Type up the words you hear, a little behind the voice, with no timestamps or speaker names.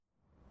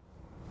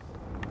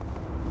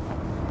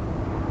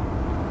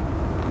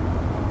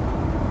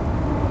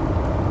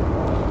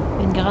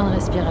grande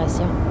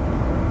respiration.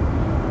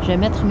 Je vais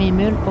mettre mes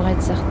mules pour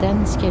être certaine,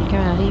 si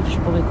quelqu'un arrive, je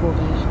pourrai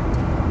courir.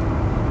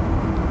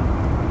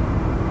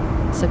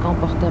 Ce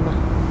comportement.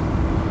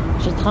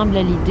 Je tremble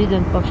à l'idée de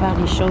ne pas faire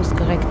les choses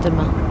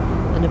correctement,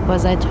 de ne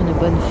pas être une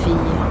bonne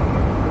fille.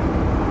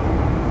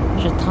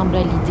 Je tremble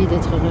à l'idée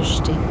d'être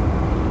rejetée.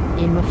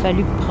 Et il m'a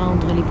fallu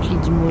prendre les plis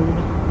du moule,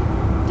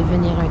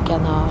 devenir un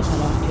canard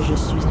alors que je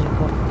suis un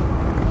corps.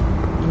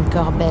 Une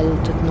corbelle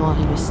toute noire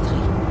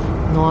illustrée,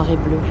 noir et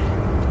bleu.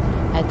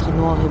 Être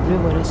noir et bleu,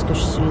 voilà ce que je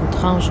suis, une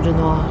tranche de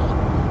noir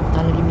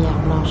dans la lumière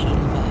blanche de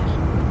l'hiver.